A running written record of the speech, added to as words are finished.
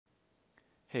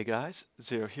Hey guys,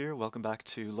 Zero here. Welcome back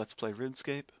to Let's Play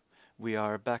RuneScape. We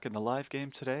are back in the live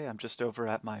game today. I'm just over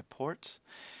at my port,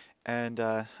 and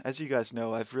as you guys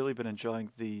know, I've really been enjoying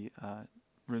the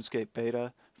RuneScape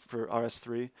beta for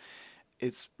RS3.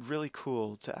 It's really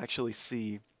cool to actually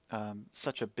see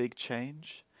such a big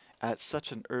change at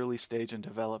such an early stage in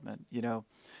development. You know,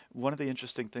 one of the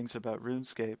interesting things about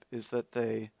RuneScape is that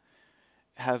they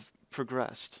have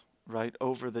progressed, right,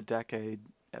 over the decade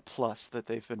plus that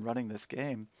they've been running this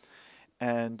game.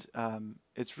 And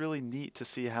it's really neat to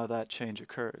see how that change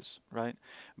occurs, right?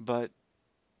 But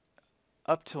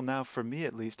up till now, for me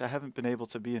at least, I haven't been able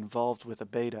to be involved with a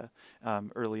beta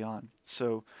early on.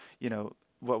 So, you know,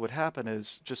 what would happen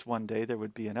is just one day there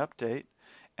would be an update,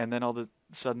 and then all of a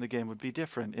sudden the game would be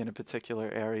different in a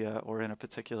particular area or in a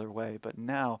particular way. But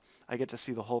now I get to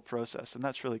see the whole process, and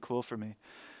that's really cool for me.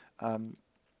 Um,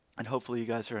 and hopefully you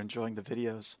guys are enjoying the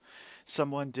videos.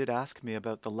 Someone did ask me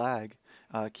about the lag.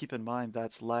 Keep in mind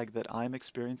that's lag that I'm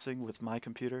experiencing with my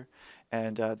computer,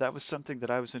 and that was something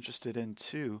that I was interested in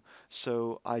too.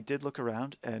 So I did look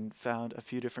around and found a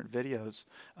few different videos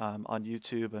on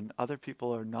YouTube, and other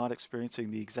people are not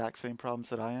experiencing the exact same problems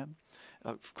that I am.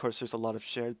 Of course, there's a lot of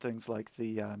shared things like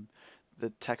the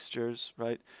textures,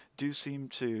 right, do seem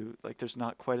to, like, there's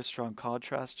not quite a strong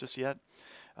contrast just yet.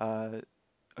 Uh,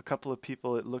 a couple of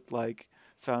people, it looked like,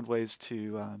 found ways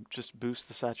to just boost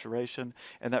the saturation,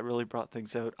 and that really brought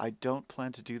things out. I don't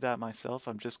plan to do that myself.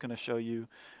 I'm just going to show you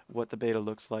what the beta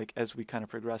looks like as we kind of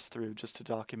progress through, just to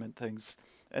document things.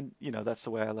 And, you know, that's the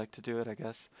way I like to do it, I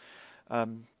guess.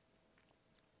 Um,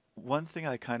 One thing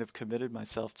I kind of committed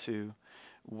myself to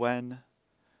when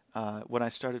when I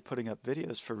started putting up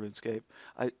videos for RuneScape,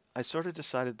 I sort of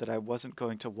decided that I wasn't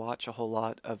going to watch a whole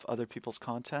lot of other people's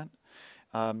content.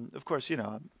 Of course, you know,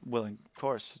 I'm willing, of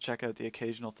course, to check out the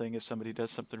occasional thing if somebody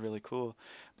does something really cool,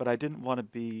 but I didn't want to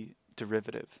be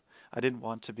derivative. I didn't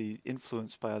want to be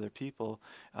influenced by other people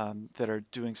that are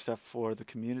doing stuff for the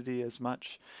community as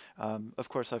much. Of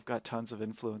course, I've got tons of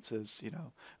influences, you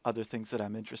know, other things that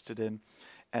I'm interested in,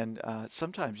 and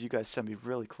sometimes you guys send me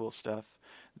really cool stuff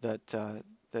that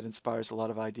that inspires a lot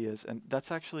of ideas, and that's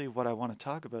actually what I want to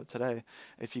talk about today,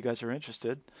 if you guys are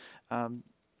interested. Um,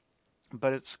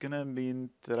 but it's gonna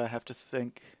mean that I have to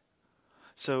think.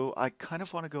 So I kind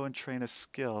of want to go and train a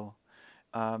skill.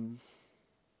 Um,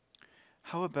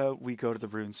 how about we go to the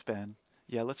rune span?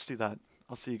 Yeah, let's do that.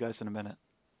 I'll see you guys in a minute.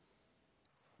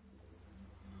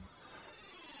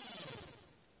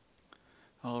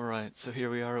 Alright, so here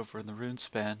we are over in the rune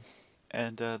span.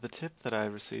 And the tip that I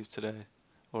received today,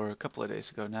 or a couple of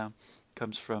days ago now,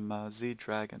 comes from Z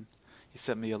Dragon. He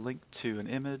sent me a link to an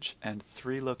image and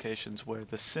 3 locations where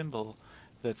the symbol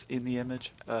that's in the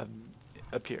image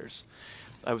appears.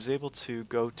 I was able to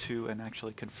go to and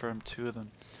actually confirm 2 of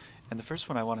them. And the first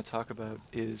one I want to talk about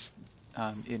is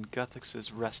in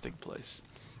Guthix's resting place.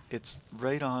 It's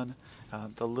right on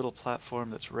the little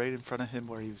platform that's right in front of him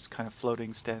where he was kind of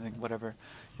floating, standing, whatever.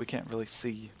 We can't really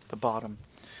see the bottom.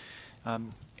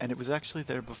 And it was actually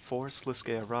there before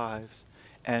Sliske arrives.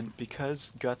 And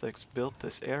because Guthix built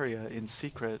this area in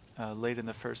secret late in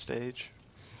the first age,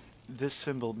 this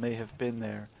symbol may have been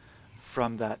there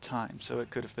from that time. So it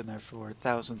could have been there for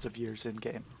thousands of years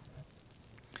in-game.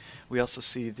 We also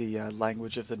see the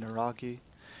language of the Nuragi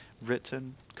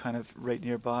written kind of right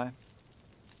nearby.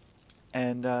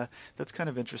 And that's kind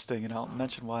of interesting, and I'll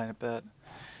mention why in a bit.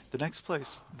 The next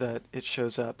place that it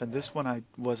shows up, and this one I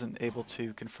wasn't able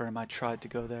to confirm. I tried to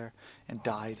go there and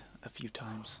died a few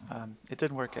times. It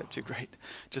didn't work out too great,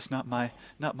 just not my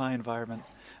environment.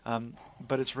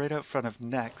 But it's right out front of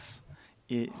Nex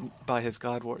by his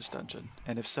God Wars dungeon.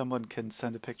 And if someone can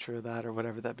send a picture of that or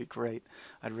whatever, that'd be great.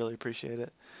 I'd really appreciate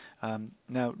it.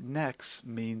 Now, Nex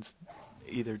means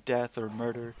either death or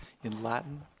murder in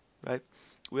Latin, right?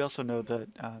 We also know that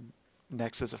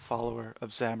Nex is a follower of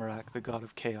Zamorak, the god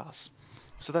of chaos.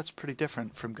 So that's pretty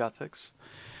different from Guthix.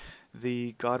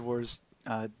 The God Wars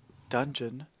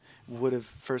dungeon would have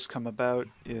first come about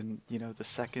in, you know, the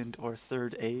 2nd or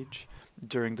 3rd age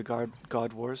during the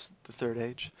God Wars, the 3rd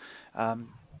age.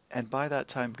 And by that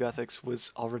time, Guthix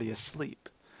was already asleep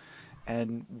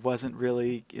and wasn't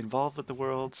really involved with the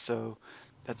world, so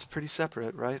that's pretty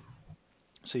separate, right?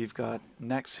 So you've got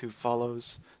Nex, who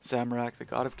follows Zamorak, the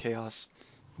god of chaos.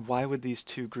 Why would these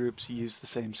 2 groups use the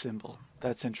same symbol?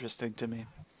 That's interesting to me.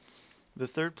 The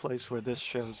third place where this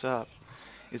shows up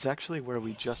is actually where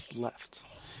we just left.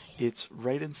 It's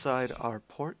right inside our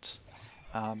port,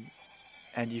 and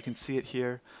you can see it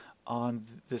here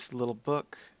on this little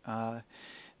book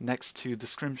next to the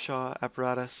scrimshaw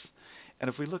apparatus. And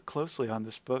if we look closely on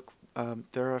this book,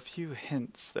 there are a few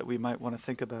hints that we might want to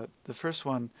think about. The first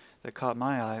one that caught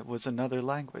my eye was another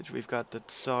language. We've got the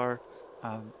Tsar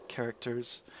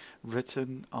characters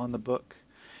written on the book,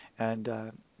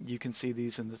 and you can see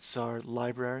these in the Tsar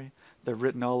library. They're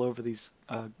written all over these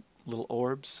little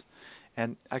orbs,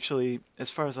 and actually,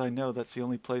 as far as I know, that's the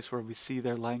only place where we see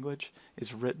their language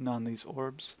is written on these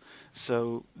orbs.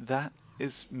 So that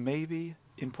is maybe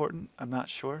important. I'm not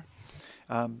sure.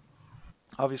 Um,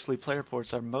 Obviously, player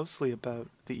ports are mostly about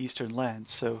the Eastern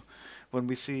lands, so when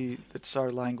we see the Tsar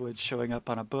language showing up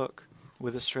on a book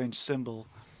with a strange symbol,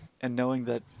 and knowing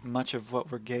that much of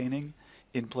what we're gaining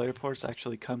in player ports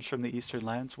actually comes from the Eastern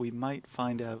lands, we might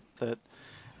find out that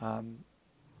um,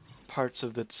 parts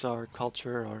of the Tsar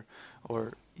culture,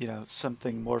 or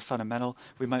something more fundamental,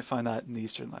 we might find that in the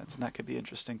Eastern lands, and that could be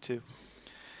interesting too.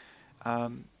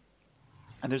 Um,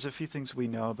 And there's a few things we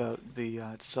know about the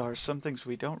Tsar, some things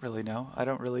we don't really know. I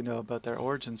don't really know about their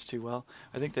origins too well.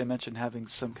 I think they mentioned having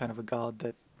some kind of a god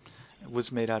that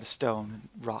was made out of stone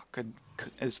and rock and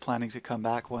is planning to come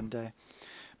back one day.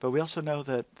 But we also know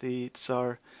that the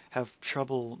Tsar have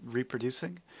trouble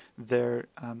reproducing. Their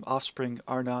offspring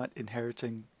are not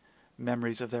inheriting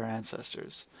memories of their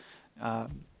ancestors.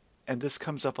 And this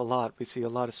comes up a lot. We see a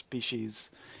lot of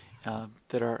species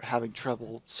that are having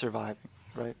trouble surviving,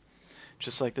 right?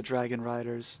 Just like the Dragon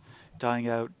Riders dying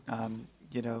out,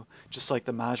 just like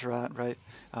the Majorat, right?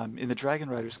 In the Dragon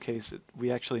Riders case,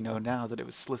 we actually know now that it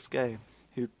was Sliske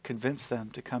who convinced them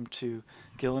to come to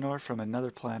Gielinor from another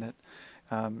planet,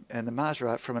 and the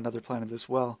Majorat from another planet as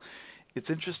well. It's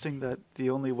interesting that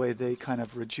the only way they kind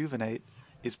of rejuvenate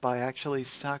is by actually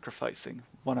sacrificing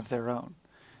one of their own.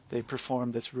 They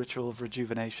perform this ritual of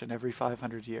rejuvenation every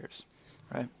 500 years,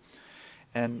 right?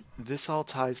 And this all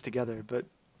ties together, but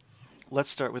let's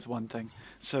start with one thing.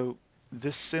 So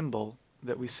this symbol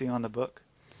that we see on the book,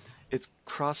 it's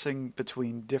crossing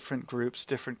between different groups,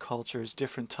 different cultures,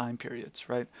 different time periods,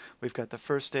 right? We've got the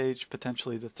first age,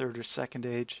 potentially the third or second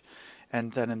age,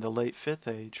 and then in the late fifth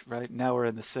age, right? Now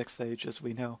we're in the sixth age, as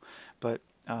we know, but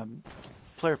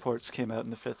player ports came out in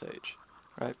the fifth age,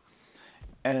 right?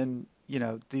 And,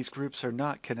 these groups are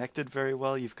not connected very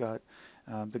well. You've got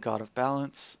the god of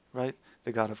balance, right?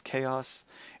 The god of chaos,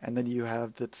 and then you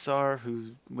have the Tsar,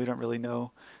 who we don't really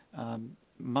know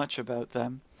much about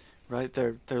them, right?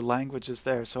 Their language is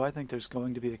there, so I think there's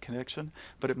going to be a connection,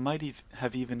 but it might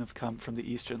have even have come from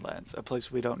the Eastern lands, a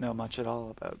place we don't know much at all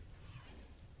about.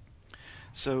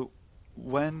 So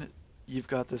when you've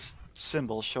got this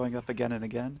symbol showing up again and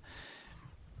again,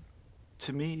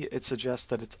 to me it suggests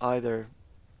that it's either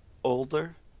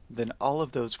older than all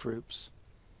of those groups,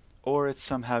 or it's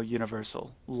somehow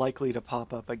universal, likely to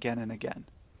pop up again and again,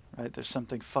 right? There's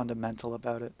something fundamental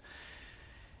about it.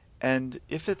 And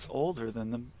if it's older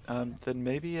than them, then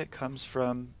maybe it comes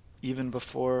from even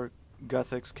before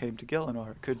Guthix came to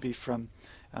Gielinor. It could be from,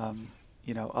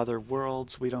 other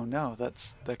worlds. We don't know.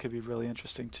 That could be really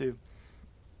interesting too.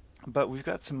 But we've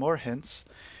got some more hints.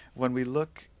 When we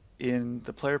look in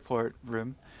the player port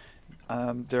room,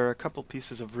 there are a couple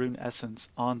pieces of Rune Essence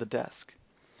on the desk.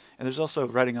 And there's also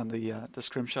writing on the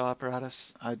scrimshaw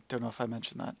apparatus. I don't know if I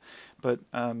mentioned that. But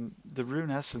the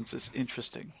Rune Essence is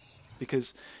interesting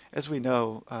because, as we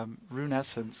know, Rune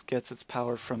Essence gets its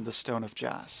power from the Stone of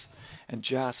Jas. And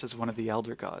Jas is one of the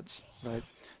Elder Gods, right?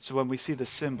 So when we see the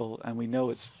symbol and we know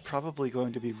it's probably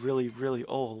going to be really, really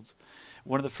old,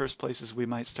 one of the first places we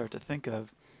might start to think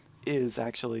of is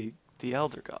actually the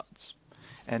Elder Gods.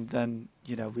 And then,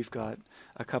 we've got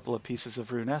a couple of pieces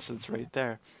of Rune Essence right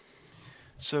there.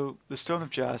 So the Stone of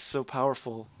Jas is so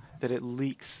powerful that it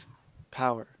leaks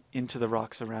power into the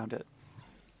rocks around it.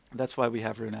 That's why we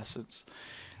have Rune Essence.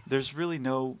 There's really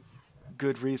no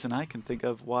good reason I can think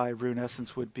of why Rune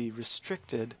Essence would be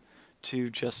restricted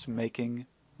to just making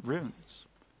runes,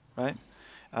 right?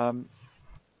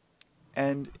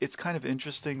 And it's kind of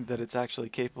interesting that it's actually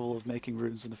capable of making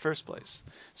runes in the first place.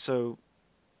 So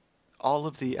all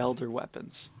of the Elder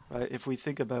weapons, right? If we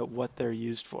think about what they're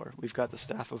used for, we've got the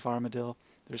Staff of Armadil,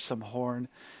 there's some horn,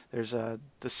 there's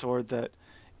the sword that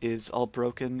is all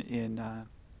broken in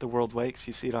The World Wakes.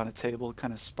 You see it on a table,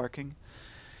 kind of sparking.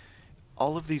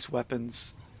 All of these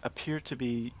weapons appear to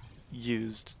be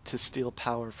used to steal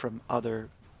power from other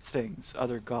things,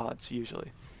 other gods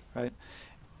usually, right?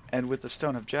 And with the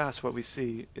Stone of Jas, what we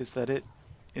see is that it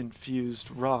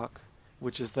infused rock,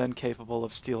 which is then capable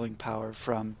of stealing power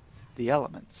from the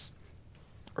elements,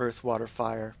 earth, water,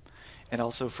 fire, and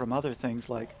also from other things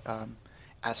like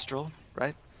astral,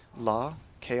 right? Law,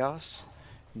 chaos,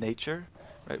 nature,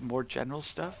 right? More general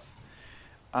stuff.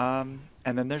 And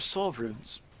then there's soul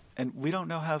runes. And we don't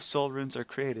know how soul runes are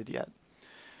created yet.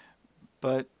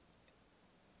 But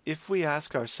if we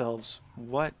ask ourselves,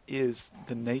 what is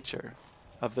the nature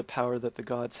of the power that the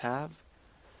gods have?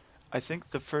 I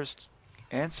think the first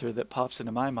answer that pops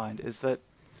into my mind is that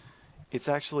it's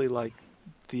actually like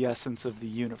the essence of the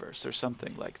universe or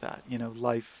something like that. You know,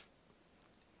 life,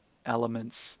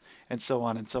 elements, and so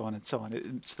on and so on and so on.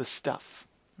 It's the stuff,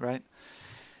 right?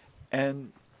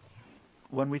 And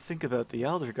when we think about the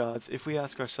elder gods, if we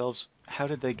ask ourselves, how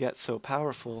did they get so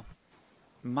powerful?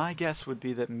 My guess would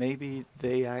be that maybe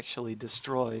they actually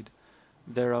destroyed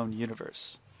their own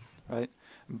universe, right?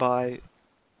 By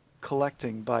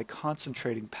collecting, by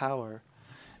concentrating power,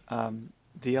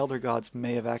 the elder gods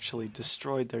may have actually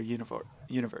destroyed their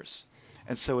universe.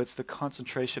 And so it's the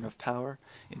concentration of power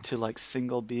into like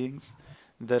single beings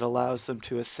that allows them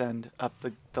to ascend up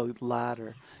the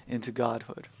ladder into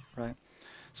godhood, right?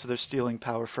 So they're stealing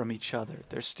power from each other.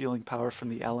 They're stealing power from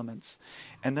the elements.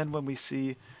 And then when we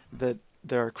see that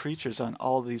there are creatures on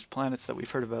all these planets that we've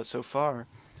heard about so far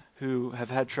who have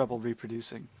had trouble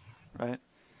reproducing, right?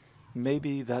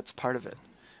 Maybe that's part of it.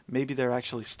 Maybe they're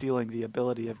actually stealing the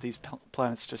ability of these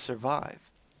planets to survive.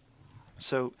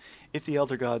 So if the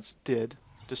elder gods did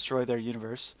destroy their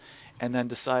universe and then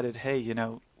decided, hey, you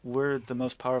know, we're the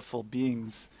most powerful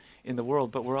beings in the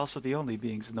world, but we're also the only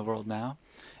beings in the world now,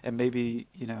 and maybe,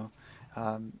 you know,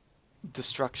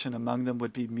 destruction among them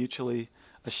would be mutually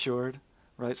assured,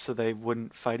 right? So they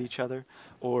wouldn't fight each other,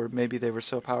 or maybe they were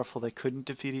so powerful they couldn't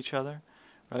defeat each other,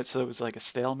 right? So it was like a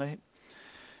stalemate.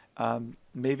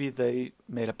 Maybe they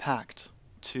made a pact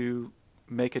to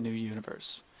make a new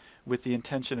universe with the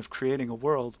intention of creating a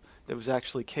world that was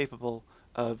actually capable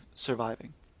of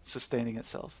surviving, sustaining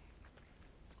itself.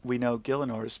 We know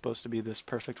Gielinor is supposed to be this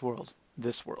perfect world,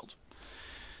 this world.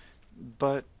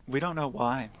 But we don't know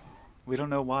why. We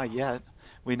don't know why yet.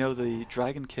 We know the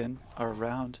dragonkin are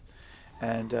around,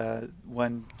 and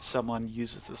when someone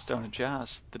uses the Stone of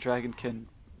Jas, the dragonkin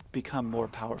become more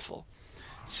powerful.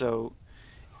 So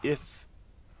if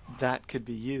that could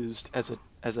be used as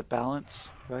a balance,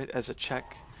 right, as a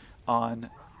check on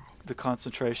the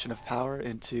concentration of power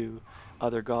into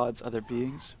other gods, other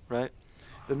beings, right,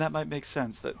 then that might make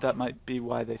sense. That might be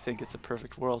why they think it's a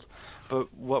perfect world.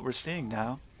 But what we're seeing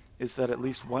now is that at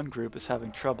least one group is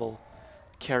having trouble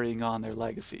carrying on their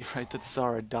legacy, right? The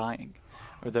Tsar are dying,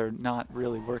 or they're not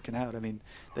really working out. I mean,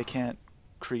 they can't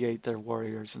create their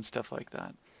warriors and stuff like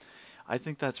that. I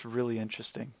think that's really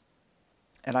interesting.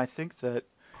 And I think that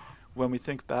when we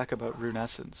think back about Rune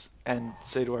Essence and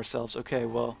say to ourselves, okay,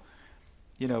 well,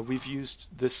 you know, we've used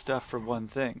this stuff for one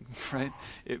thing, right?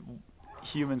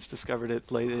 Humans discovered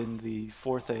it late in the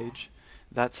Fourth Age.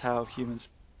 That's how humans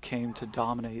came to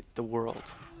dominate the world,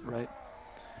 right?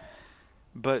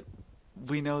 But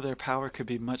we know their power could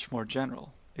be much more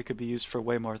general. It could be used for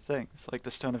way more things. Like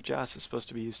the Stone of Jas is supposed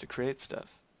to be used to create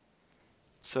stuff.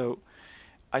 So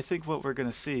I think what we're going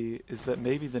to see is that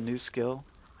maybe the new skill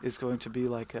is going to be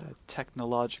like a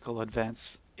technological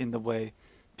advance in the way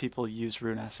people use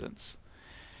Rune Essence.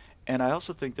 And I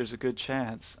also think there's a good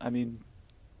chance, I mean,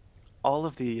 all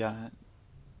of the,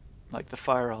 like the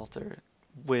fire altar,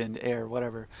 wind, air,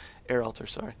 whatever, air altar,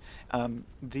 sorry,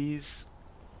 these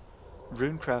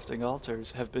rune crafting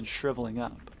altars have been shriveling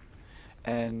up.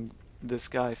 And this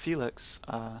guy, Felix,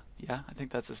 yeah, I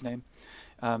think that's his name,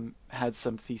 had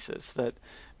some thesis that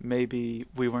maybe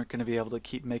we weren't going to be able to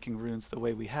keep making runes the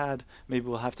way we had. Maybe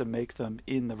we'll have to make them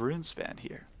in the rune span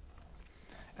here.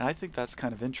 And I think that's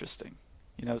kind of interesting.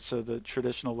 You know, so the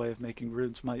traditional way of making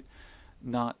runes might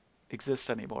not exist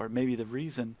anymore. Maybe the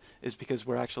reason is because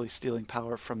we're actually stealing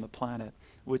power from the planet,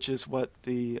 which is what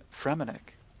the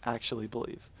Fremennik actually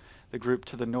believe. The group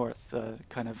to the north,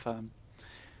 kind of,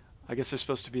 I guess they're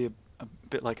supposed to be a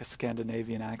bit like a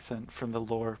Scandinavian accent from the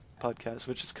Lore podcast,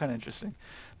 which is kind of interesting.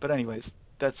 But anyways,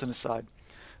 that's an aside.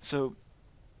 So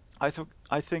I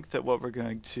think that what we're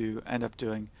going to end up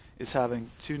doing is having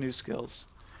two new skills,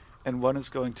 and one is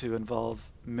going to involve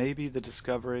maybe the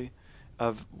discovery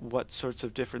of what sorts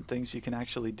of different things you can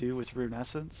actually do with Rune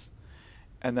Essence,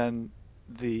 and then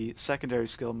the secondary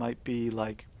skill might be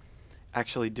like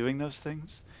actually doing those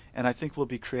things, and I think we'll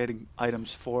be creating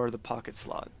items for the pocket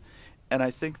slot. And I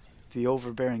think the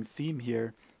overbearing theme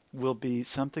here will be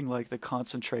something like the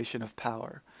concentration of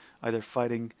power, either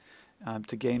fighting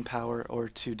to gain power or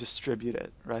to distribute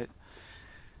it, right?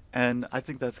 And I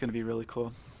think that's going to be really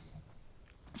cool.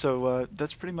 So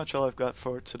that's pretty much all I've got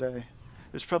for today.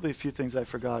 There's probably a few things I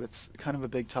forgot. It's kind of a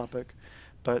big topic,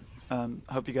 but I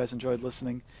hope you guys enjoyed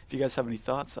listening. If you guys have any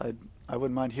thoughts, I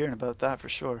wouldn't mind hearing about that for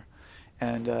sure.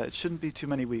 And it shouldn't be too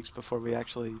many weeks before we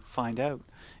actually find out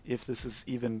if this is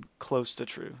even close to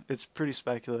true. It's pretty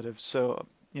speculative, so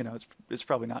you know it's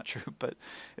probably not true, but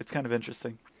it's kind of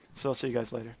interesting. So I'll see you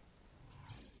guys later.